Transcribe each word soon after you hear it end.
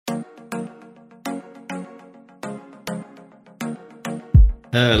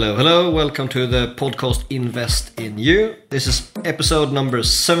Hello, hello. Welcome to the podcast Invest in You. This is episode number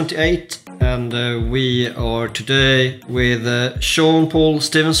 78, and we are today with Sean Paul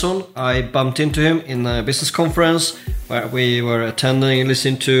Stevenson. I bumped into him in a business conference where we were attending and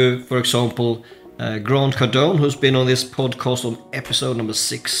listening to, for example, Grant Cardone, who's been on this podcast on episode number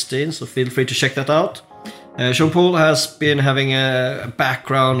 16, so feel free to check that out. Sean Paul has been having a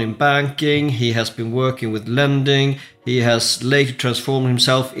background in banking. He has been working with lending. He has later transformed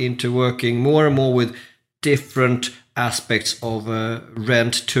himself into working more and more with different aspects of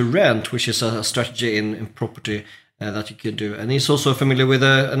rent to rent, which is a strategy in property that you can do. And he's also familiar with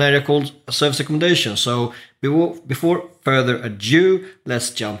an area called service accommodation. So before further ado, let's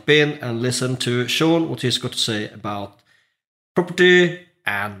jump in and listen to Sean, what he's got to say about property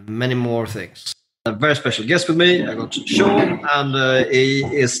and many more things. A very special guest with me. I got Sean, and he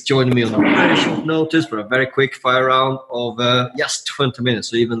is joining me on a very short notice for a very quick fire round of just 20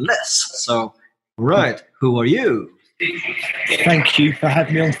 minutes, or even less. So, right, who are you? Thank you for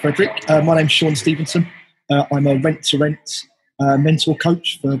having me on, Frederick. My name's Sean Stevenson. I'm a rent-to-rent mentor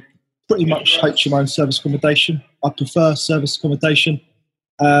coach for pretty much HMO and service accommodation. I prefer service accommodation.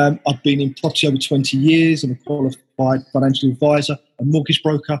 I've been in property over 20 years. I'm a qualified financial advisor, a mortgage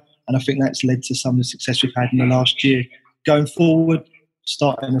broker, and I think that's led to some of the success we've had in the last year. Going forward,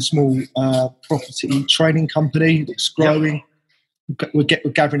 starting a small property training company that's growing. Yep. We're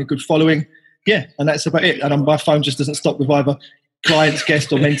gathering a good following. Yeah, and that's about it. And my phone just doesn't stop with either clients,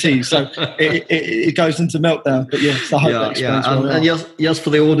 guests, or mentees. So it goes into meltdown. But yeah, so I hope that explains and just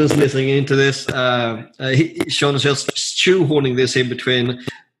for the audience listening into this, Sean is just shoehorning this in between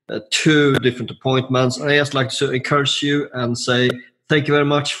two different appointments. And I just like to encourage you and say, thank you very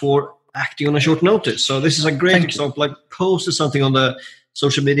much for acting on a short notice. So this is a great example. I posted something on the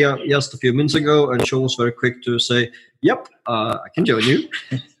social media just a few minutes ago, and Sean was very quick to say, yep, I can join you.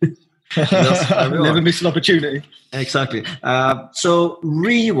 Never miss an opportunity. Exactly. So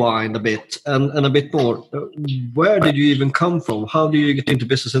rewind a bit and a bit more. Where did you even come from? How did you get into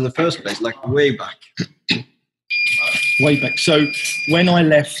business in the first place, like way back? Way back. So when I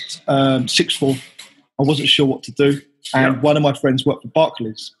left sixth form, I wasn't sure what to do. And one of my friends worked for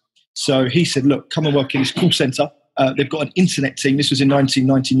Barclays. So he said, look, come and work in this call centre. They've got an internet team. This was in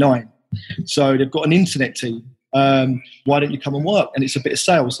 1999. So they've got an internet team. Why don't you come and work? And it's a bit of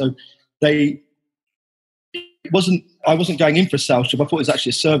sales. So I wasn't going in for a sales job. I thought it was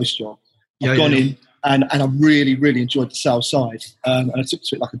actually a service job. I've gone in and I really, really enjoyed the sales side. And I took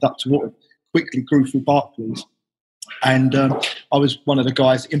to it like a duck to water. Quickly grew through Barclays. And I was one of the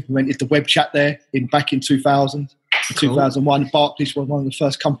guys that implemented the web chat there back in 2000. Cool. 2001, Barclays were one of the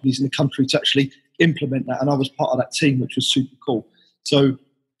first companies in the country to actually implement that, and I was part of that team, which was super cool. So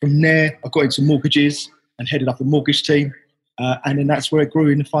from there, I got into mortgages and headed up a mortgage team, and then that's where I grew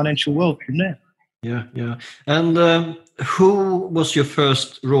in the financial world from there. Yeah. And who was your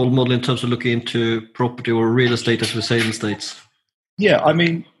first role model in terms of looking into property or real estate, as we say in the States? Yeah, I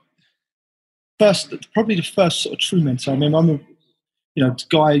mean, probably the first sort of true mentor. I mean, I'm the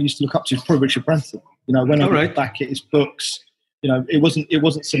guy I used to look up to is probably Richard Branson. When I look back at his books, it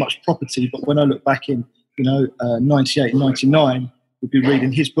wasn't so much property, but when I look back in, 98 and 99, we'd be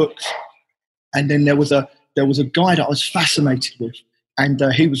reading his books. And then there was a guy that I was fascinated with, and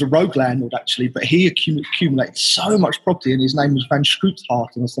he was a rogue landlord actually, but he accumulated so much property, and his name was Van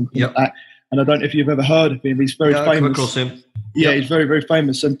Schroepsharten or something like that. And I don't know if you've ever heard of him. He's very famous. Come across him. Yeah, he's very, very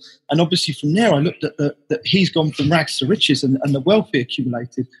famous. And obviously from there, I looked at that he's gone from rags to riches and the wealth he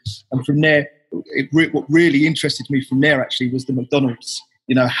accumulated. And from there, what really interested me from there actually was the McDonald's,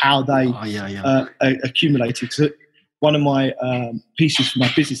 how they accumulated. So one of my pieces for my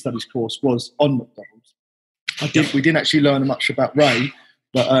business studies course was on McDonald's. We didn't actually learn much about Ray,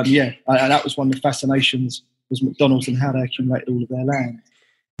 but and that was one of the fascinations was McDonald's and how they accumulated all of their land.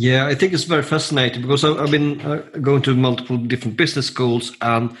 Yeah, I think it's very fascinating because I've been going to multiple different business schools,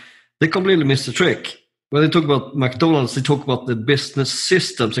 and they completely miss the trick. When they talk about McDonald's, they talk about the business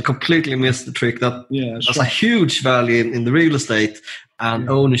systems. They completely miss the trick that there's a huge value in the real estate and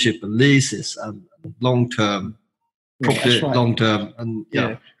ownership and leases and long-term property, long-term. And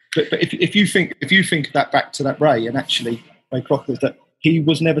But if you think that back to that Ray, and actually Ray Crocker, that he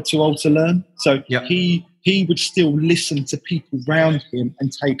was never too old to learn. So he would still listen to people around him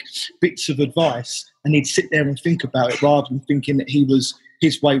and take bits of advice, and he'd sit there and think about it rather than thinking that his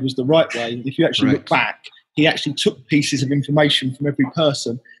way was the right way. If you actually look back, he actually took pieces of information from every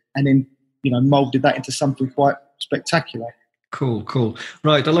person and then, molded that into something quite spectacular. Cool.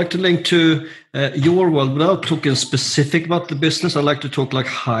 Right, I'd like to link to your world without talking specific about the business. I'd like to talk like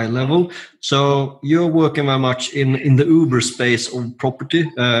high level. So you're working very much in the Uber space of property,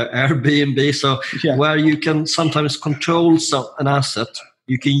 Airbnb. So where you can sometimes control an asset,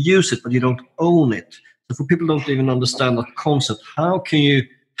 you can use it, but you don't own it. So for people who don't even understand that concept, how can you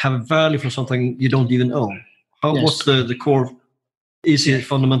have value for something you don't even own? What's the core, easy,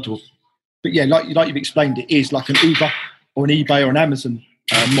 fundamental? But yeah, like you've explained, it is like an Uber or an eBay or an Amazon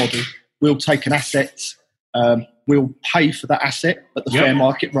model. We'll take an asset, we'll pay for that asset at the fair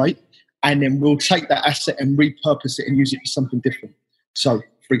market rate, and then we'll take that asset and repurpose it and use it for something different. So,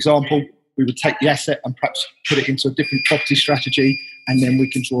 for example, we would take the asset and perhaps put it into a different property strategy, and then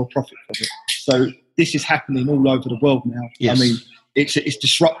we can draw a profit from it. So this is happening all over the world now. Yes. I mean, it's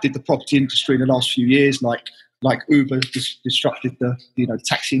disrupted the property industry in the last few years, like Uber disrupted the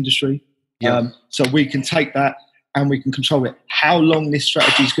taxi industry. So we can take that and we can control it. How long this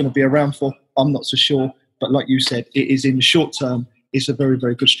strategy is going to be around for, I'm not so sure. But like you said, it is in the short term, it's a very,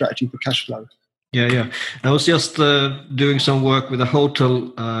 very good strategy for cash flow. Yeah. I was just doing some work with a hotel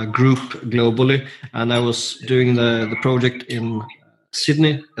group globally, and I was doing the project in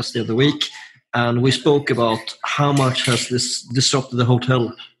Sydney just the other week, and we spoke about how much has this disrupted the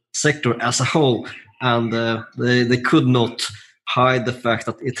hotel sector as a whole, and they could not hide the fact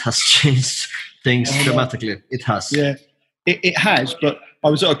that it has changed things dramatically. It has. Yeah, it has. But I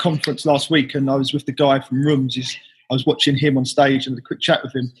was at a conference last week, and I was with the guy from Rooms. I was watching him on stage and had a quick chat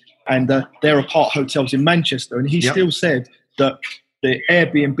with him. And they're apart hotels in Manchester, and he still said that the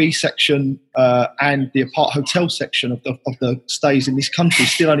Airbnb section and the apart hotel section of the stays in this country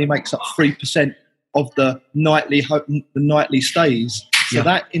still only makes up 3% of the nightly stays. So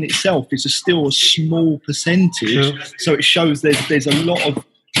that in itself is still a small percentage. Sure. So it shows there's a lot of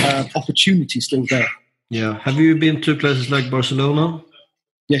opportunity still there. Yeah. Have you been to places like Barcelona?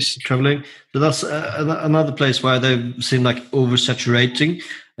 Yes. Traveling. So that's another place where they've seen like oversaturating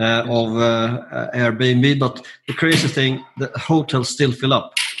of Airbnb. But the crazy thing, the hotels still fill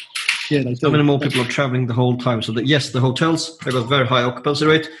up. Yeah, they do. So many more people are traveling the whole time. So the hotels have a very high occupancy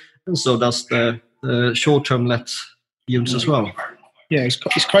rate, and so does the short-term let units as well. Yeah,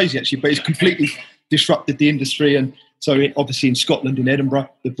 it's crazy actually, but it's completely disrupted the industry. And so obviously in Scotland, in Edinburgh,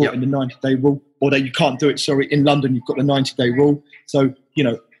 they brought in the 90-day rule, or you can't do it. Sorry, in London, you've got the 90-day rule. So,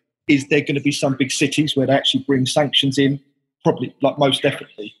 is there going to be some big cities where they actually bring sanctions in? Probably, like most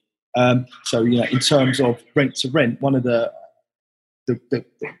definitely. So, in terms of rent to rent, one of the good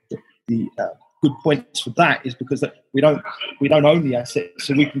points for that is because that we don't own the asset,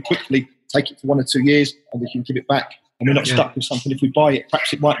 so we can quickly take it for 1 or 2 years and we can give it back. And we're not stuck with something. If we buy it,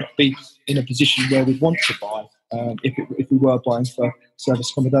 perhaps it might not be in a position where we'd want to buy if we were buying for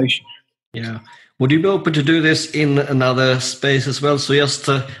service accommodation. Yeah. Would you be open to do this in another space as well? So just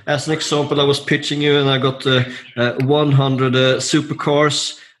as an example, I was pitching you and I got 100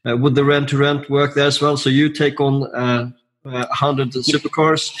 supercars. Would the rent-to-rent work there as well? So you take on 100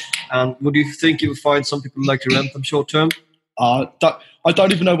 supercars. And would you think you would find some people like to rent them short-term? I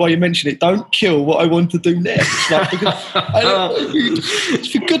don't even know why you mention it. Don't kill what I want to do next. Like,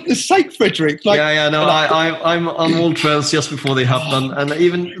 for goodness sake, Frederick. Like, I'm on all trends just before they happen. And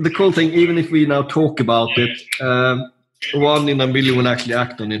even the cool thing, even if we now talk about it, 1 in a million will actually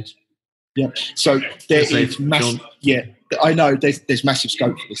act on it. Yeah. So there is massive. Yeah, I know. There's massive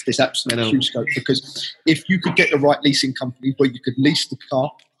scope for this. There's absolutely huge scope, because if you could get the right leasing company where you could lease the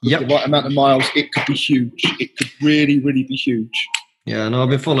car, the right amount of miles, it could be huge. It could really, really be huge. Yeah, no, I've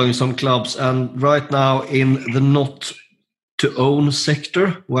been following some clubs, and right now in the not to own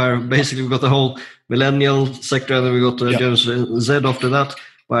sector, where basically we've got the whole millennial sector, and then we got the Gen Z after that,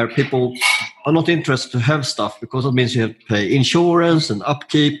 where people are not interested to have stuff, because it means you have to pay insurance and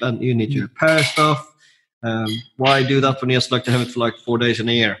upkeep, and you need to repair stuff. Why do that when you just like to have it for like 4 days in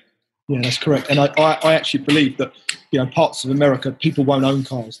a year? Yeah, that's correct. And I actually believe that, parts of America, people won't own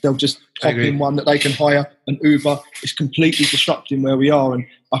cars. They'll just pop in one that they can hire, an Uber. It's completely disrupting where we are. And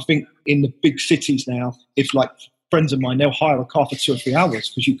I think in the big cities now, if like friends of mine, they'll hire a car for 2 or 3 hours,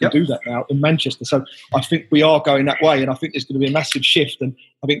 because you can do that now in Manchester. So I think we are going that way. And I think there's going to be a massive shift. And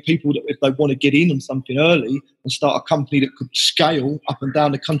I think people, that if they want to get in on something early and start a company that could scale up and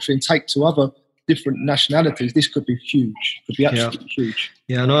down the country and take to other different nationalities, this could be huge. Could be absolutely huge.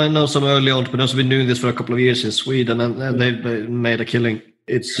 Yeah, no, I know some early entrepreneurs have been doing this for a couple of years in Sweden, and they've made a killing.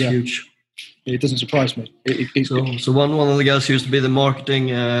 It's huge. It doesn't surprise me. So one of the guys used to be the marketing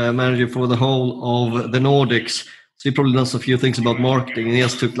manager for the whole of the Nordics. So he probably knows a few things about marketing, and he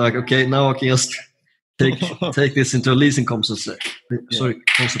just took like, okay, now I can just take this into a leasing concept.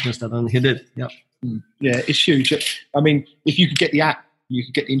 Concept instead, and he did. Yeah. Yeah, it's huge. I mean, if you could get the app, you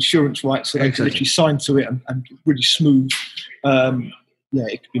could get the insurance right, so they could literally sign to it and really smooth.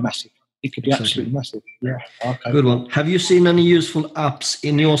 It could be massive. It could be absolutely massive. Yeah. Okay. Good one. Have you seen any useful apps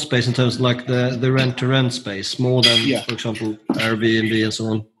in your space in terms of like the rent-to-rent space, more than, for example, Airbnb and so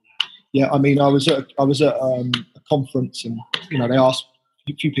on? Yeah, I mean, I was at a conference, and they asked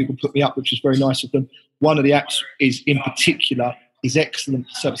a few people put me up, which was very nice of them. One of the apps is excellent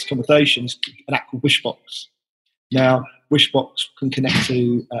for service accommodations, an app called Wishbox. Now, Wishbox can connect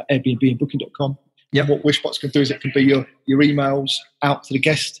to Airbnb and Booking.com. Yep. What Wishbox can do is it can be your emails out to the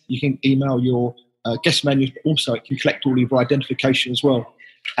guest. You can email your guest menus, but also it can collect all of your identification as well.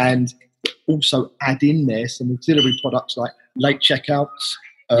 And also add in there some auxiliary products like late checkouts,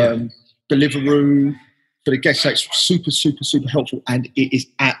 Deliveroo for the guests. So it's super, super, super helpful. And it is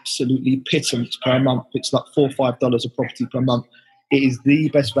absolutely pittance per month. It's like $4 or $5 a property per month. It is the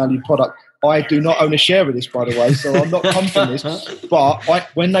best value product. I do not own a share of this, by the way, so I'm not come from this. But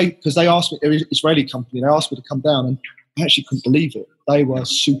because they asked me, they're an Israeli company, they asked me to come down, and I actually couldn't believe it. They were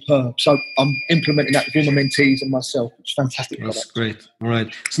superb. So I'm implementing that with all my mentees and myself. It's fantastic. That's great. All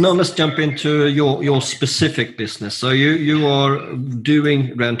right. So now let's jump into your specific business. So you are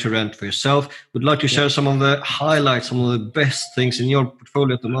doing rent-to-rent for yourself. Would like to share some of the highlights, some of the best things in your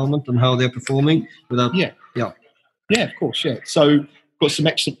portfolio at the moment and how they're performing? Yeah, of course, yeah. So got some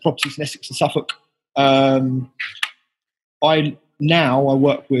excellent properties in Essex and Suffolk. I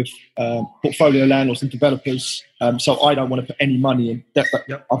work with portfolio landlords and developers, so I don't want to put any money in.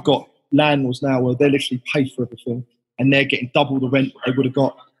 I've got landlords now where they literally pay for everything, and they're getting double the rent they would have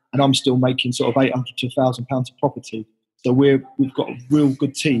got, and I'm still making sort of £800 to £1,000 a property. So we've got a real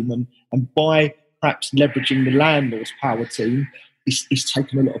good team, and by perhaps leveraging the landlord's power team, it's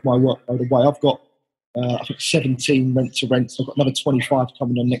taken a lot of my workload away. I've got I think 17 rent-to-rents. I've got another 25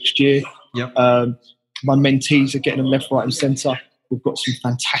 coming on next year. Yep. My mentees are getting them left, right and centre. We've got some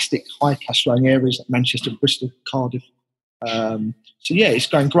fantastic high cash flowing areas like Manchester, Bristol, Cardiff. It's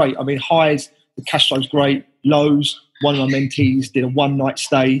going great. I mean, highs, the cash flow's great. Lows, one of my mentees did a one-night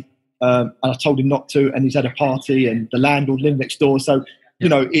stay, and I told him not to, and he's had a party, and the landlord lived next door. So,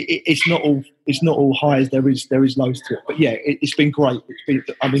 it's not all highs. There is lows to it. But yeah, it's been great.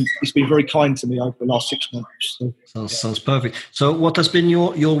 It's been very kind to me over the last 6 months. So, sounds perfect. So what has been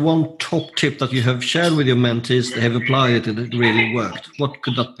your one top tip that you have shared with your mentees? They have applied it and it really worked. What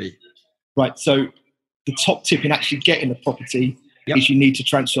could that be? Right. So the top tip in actually getting the property is you need to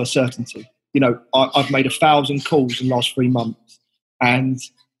transfer certainty. I've made 1,000 calls in the last 3 months, and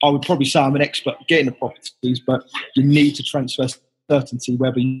I would probably say I'm an expert at getting the properties, but you need to transfer certainty,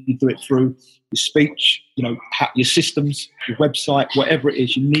 whether you do it through your speech, your systems, your website, whatever it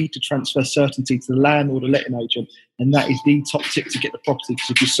is. You need to transfer certainty to the landlord or letting agent, and that is the top tip to get the property. Because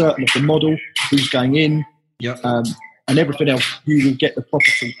if you're certain of the model, who's going in, and everything else, you will get the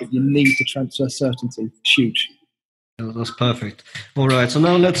property. But you need to transfer certainty. It's huge. That's perfect. All right. So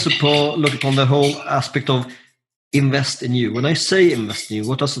now let's look upon the whole aspect of invest in you. When I say invest in you,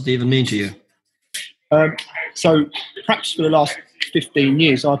 what does it even mean to you? So perhaps for the last 15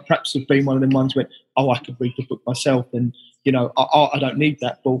 years, I perhaps have been one of them ones where, I could read the book myself, and I don't need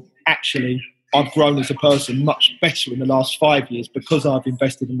that. Well, actually, I've grown as a person much better in the last 5 years because I've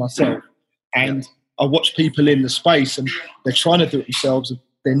invested in myself. And I watch people in the space, and they're trying to do it themselves. And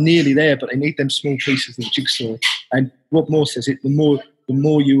they're nearly there, but they need them small pieces of the jigsaw. And Rob Moore says it: the more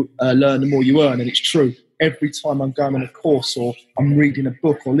you learn, the more you earn, and it's true. Every time I'm going on a course, or I'm reading a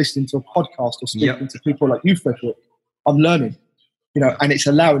book, or listening to a podcast, or speaking to people like you, Frederick, I'm learning, and it's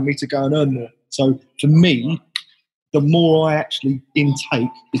allowing me to go and earn more. So for me, the more I actually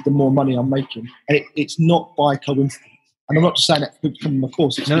intake is the more money I'm making. And it's not by coincidence. And I'm not just saying that for people coming on my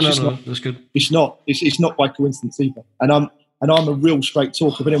course. No, that's good. It's not by coincidence either. And I'm a real straight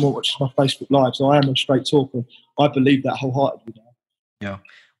talker. If anyone watches my Facebook Live, so I am a straight talker. I believe that wholeheartedly now. Yeah.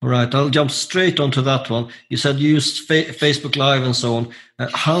 All right, I'll jump straight onto that one. You said you used Facebook Live and so on.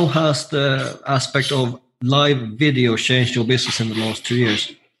 How has the aspect of live video changed your business in the last 2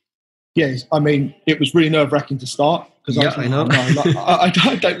 years? Yes, I mean, it was really nerve-wracking to start because I know. I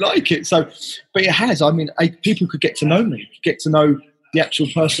don't like it. So, but it has. I mean, people could get to know me, get to know the actual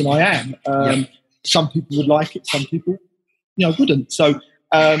person I am. Some people would like it, some people, wouldn't. So,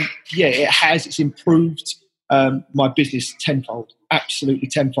 it has. It's improved my business tenfold. Absolutely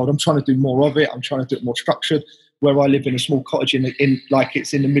tenfold. I'm trying to do more of it. I'm trying to do it more structured. Where I live in a small cottage in like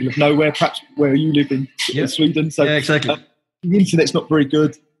it's in the middle of nowhere, perhaps where you live in Sweden. So exactly. The internet's not very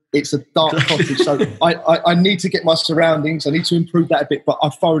good. It's a dark cottage. So I need to get my surroundings. I need to improve that a bit. But I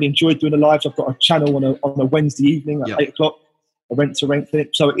thoroughly enjoyed doing the lives. I've got a channel on a Wednesday evening at 8 o'clock. A rent to rent thing.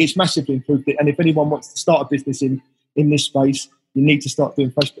 So it's massively improved it. And if anyone wants to start a business in this space, you need to start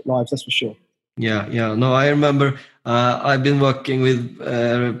doing Facebook Lives. That's for sure. Yeah. No, I remember I've been working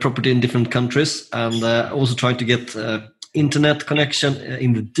with property in different countries and also trying to get internet connection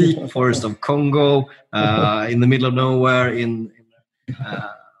in the deep forest of Congo, in the middle of nowhere,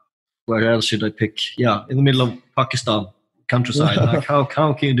 where else should I pick? Yeah, in the middle of Pakistan, countryside. Like how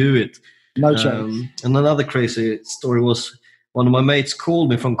can you do it? No chance. And another crazy story was one of my mates called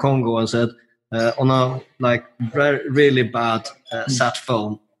me from Congo and said on a really bad sat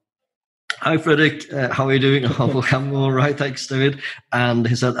phone, "Hi Fredrik, how are you doing?" "Oh, I'm all right, thanks David." And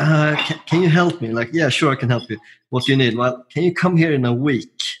he said, can you help me? Like, yeah, sure, I can help you. What do you need? Well, can you come here in a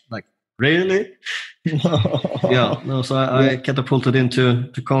week? Like, really? Yeah, no. So I catapulted into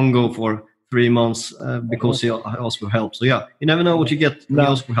Congo for 3 months because I asked for help. So yeah, you never know what you get when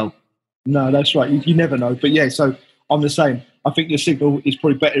you ask for help. No, that's right. You never know. But yeah, so I'm the same. I think your signal is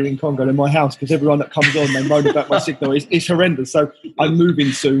probably better in Congo than my house because everyone that comes on, they moan about my signal. It's horrendous. So I'm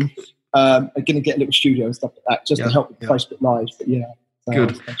moving soon. I'm going to get a little studio and stuff like that just to help with Facebook Lives. But yeah.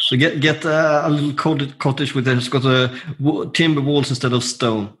 Good. So get a little cottage with it's got timber walls instead of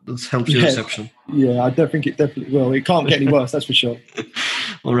stone. That helps your reception. Yeah, I don't think it definitely will. It can't get any worse, that's for sure.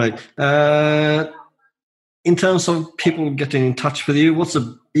 All right. In terms of people getting in touch with you, what's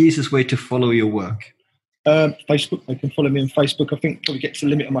the easiest way to follow your work? Facebook. They can follow me on Facebook. I think probably gets a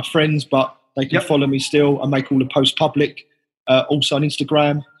limit on my friends, but they can follow me still. I make all the posts public. Also on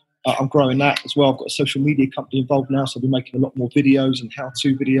Instagram. I'm growing that as well. I've got a social media company involved now, so I'll be making a lot more videos and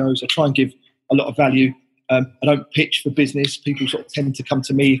how-to videos. I try and give a lot of value. I don't pitch for business. People sort of tend to come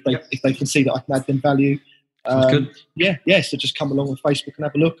to me if they can see that I can add them value. Good. Yeah. So just come along with Facebook and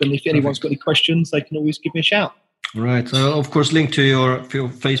have a look. And if anyone's got any questions, they can always give me a shout. Right. So of course, link to your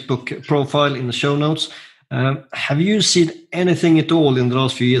Facebook profile in the show notes. Have you seen anything at all in the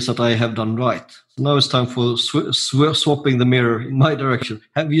last few years that I have done right? Now it's time for swapping the mirror in my direction.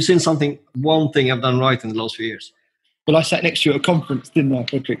 Have you seen one thing I've done right in the last few years? Well, I sat next to you at a conference, didn't I,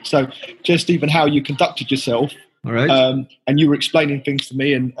 Fredrik? So just even how you conducted yourself. All right. And you were explaining things to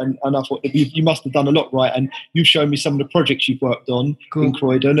me, and I thought you must have done a lot right. And you've shown me some of the projects you've worked on in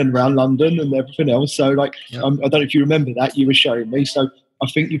Croydon and around London and everything else. So, I don't know if you remember that, you were showing me. So I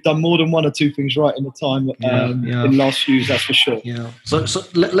think you've done more than one or two things right in the time in the last few years, that's for sure. Yeah. So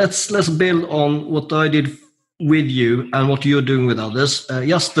let's build on what I did with you and what you're doing with others.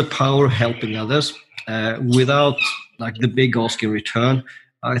 Just the power of helping others without like the big ask in return.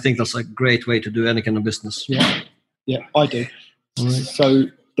 I think that's a great way to do any kind of business. Yeah, I do. Right. So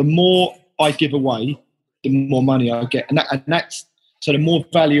the more I give away, the more money I get, and that's so the more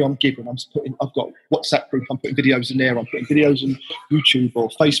value I'm giving. I've got WhatsApp group. I'm putting videos in there. I'm putting videos on YouTube or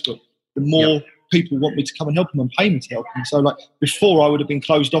Facebook. The more people want me to come and help them and pay me to help them. So like before, I would have been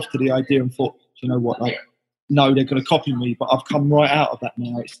closed off to the idea and thought, you know what, like no, they're going to copy me. But I've come right out of that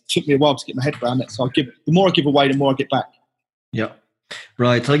now. It took me a while to get my head around that. So the more I give away, the more I get back. Yeah.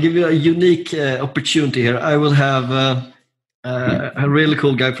 Right. I'll give you a unique opportunity here. I will have a really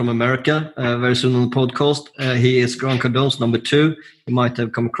cool guy from America very soon on the podcast. He is Grant Cardone's number 2. You might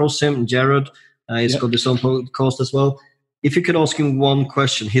have come across him, Jared. He's got his own podcast as well. If you could ask him one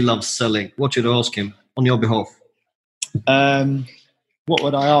question, he loves selling. What should I ask him on your behalf? What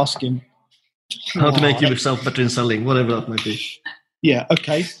would I ask him? How to make yourself better in selling, whatever that might be. Yeah.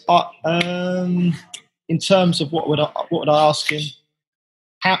 Okay. In terms of what would I ask him?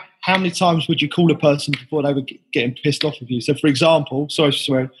 How many times would you call a person before they were getting pissed off with you? So, for example,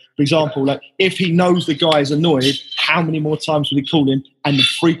 like if he knows the guy is annoyed, how many more times would he call him, and the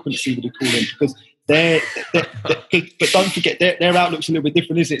frequency would he call him? Because but don't forget their outlook's a little bit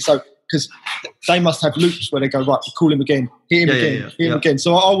different, isn't it? So, because they must have loops where they go, right, call him again, hear him again.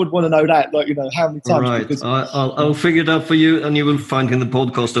 So I would want to know that, like, how many times. Right. Because I'll figure it out for you, and you will find in the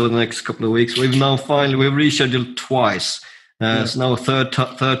podcast over the next couple of weeks. We've rescheduled twice. So now third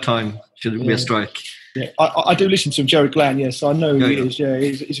time should be a strike. Yeah, I do listen to him, Jared Glenn. Yes, I know who he is. Yeah,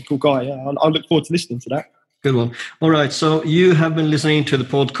 he's a cool guy. Yeah, I look forward to listening to that. Good one. All right, so you have been listening to the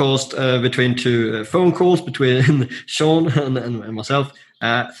podcast between two phone calls between Sean and myself.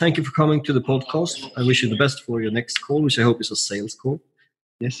 Thank you for coming to the podcast. I wish you the best for your next call, which I hope is a sales call.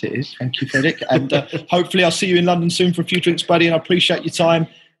 Yes, it is. Thank you, Fredrik. And hopefully I'll see you in London soon for a few drinks, buddy. And I appreciate your time.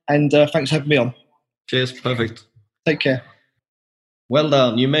 And thanks for having me on. Cheers. Perfect. Take care. Well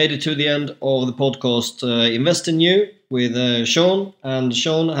done. You made it to the end of the podcast Invest in You with Sean. And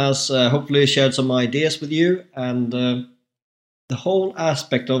Sean has hopefully shared some ideas with you. And the whole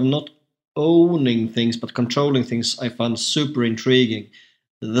aspect of not owning things but controlling things I find super intriguing.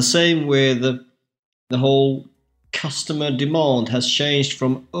 The same with the whole customer demand has changed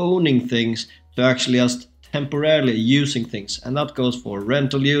from owning things to actually just temporarily using things, and that goes for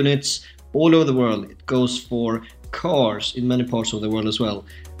rental units all over the world. It goes for cars in many parts of the world as well,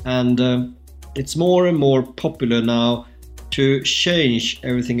 and it's more and more popular now to change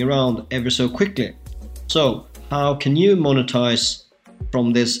everything around ever so quickly. So how can you monetize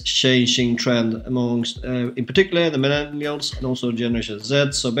from this changing trend amongst in particular the millennials and also Generation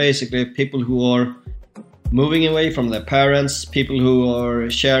Z? So basically people who are moving away from their parents, people who are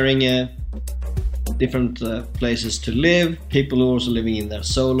sharing different places to live, people who are also living in their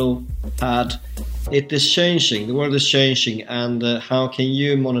solo pad. It is changing, the world is changing, and how can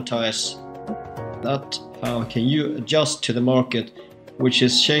you monetize that? How can you adjust to the market, which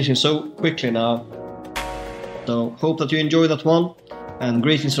is changing so quickly now? So hope that you enjoy that one, and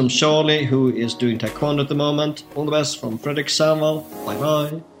greetings from Charlie, who is doing Taekwondo at the moment. All the best from Fredrik Sandvall. Bye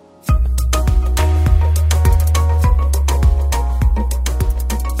bye.